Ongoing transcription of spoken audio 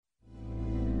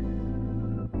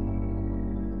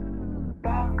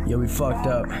Yo, we fucked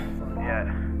up.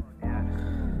 Yeah.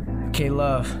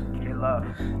 Klovee,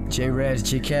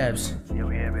 JCabz. Yeah,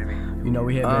 we here, baby. You know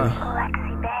we here, baby.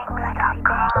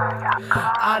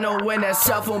 I know when that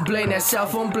cell phone bling, that cell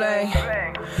phone bling.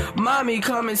 Mommy,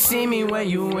 come and see me when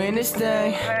you in this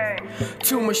thing.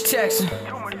 Too much texting,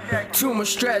 too much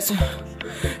stressing.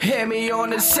 Hit me on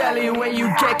the celly when you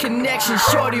get connection.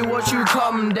 Shorty, won't you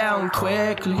come down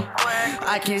quickly?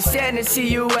 I can't stand to see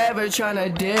you ever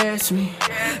tryna diss me.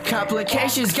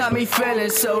 Complications got me feeling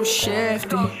so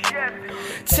shifty.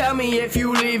 Tell me if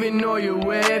you leaving or you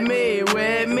with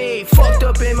me. Fucked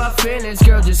up in my feelings,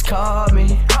 girl, just call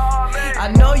me.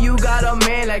 I know you got a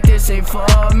man like this ain't for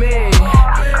me.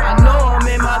 I know I'm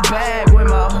in my bag with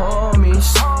my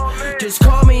homies. Just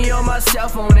call me on my cell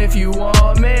phone if you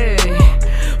want me.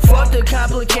 Fuck the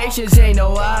complications, ain't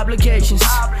no obligations.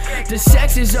 The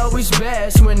sex is always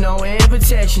best with no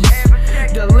invitations.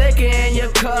 The liquor in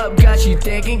your cup got you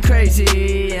thinking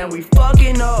crazy. And we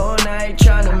fucking all night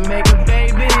tryna make a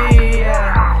baby,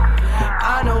 yeah.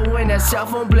 I know when that cell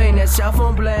phone bling, that cell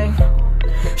phone bling.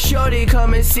 Shorty,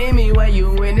 come and see me when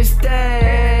you in this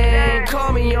thing.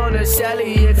 Call me on the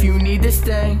celly if you need this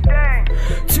thing.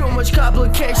 Too much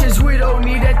complications, we don't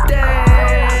need that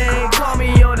thing. Call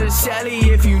me on the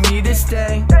celly if you need this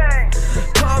thing.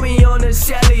 Call me on the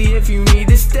celly if you need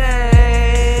this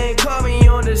thing. Call me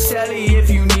on the celly if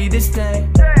you need this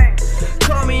thing.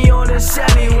 Call me on the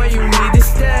celly when you need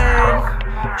this thing.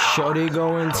 Shorty,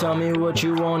 go and tell me what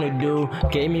you wanna do.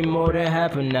 Gave me more than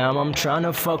half an hour, I'm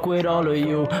tryna fuck with all of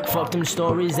you. Fuck them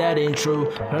stories that ain't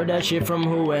true. Heard that shit from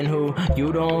who and who.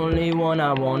 You the only one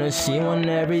I wanna see when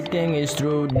everything is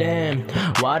through. Damn,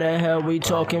 why the hell we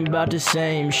talking about the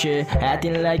same shit?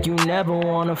 Acting like you never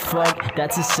wanna fuck,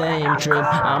 that's the same trip.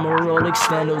 I'ma roll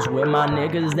extendos with my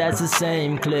niggas, that's the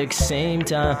same click. Same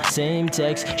time, same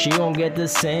text, she gon' get the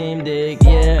same dick,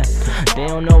 yeah. They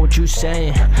don't know what you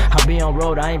saying, I'll be on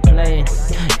road, I ain't playing.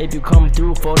 If you come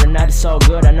through for the night, it's all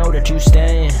good, I know that you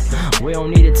staying. We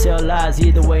don't need to tell lies,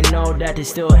 either way, know that they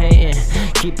still hating.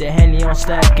 Keep the Henny on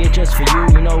stack, it just for you,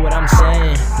 you know what I'm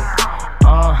saying.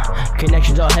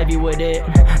 Connections all heavy with it.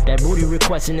 That booty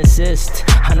request and assist.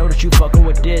 I know that you fucking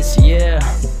with this, yeah.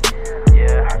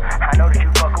 Yeah, I know that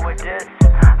you fucking with this.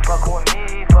 Fucking with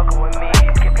me, fucking with me.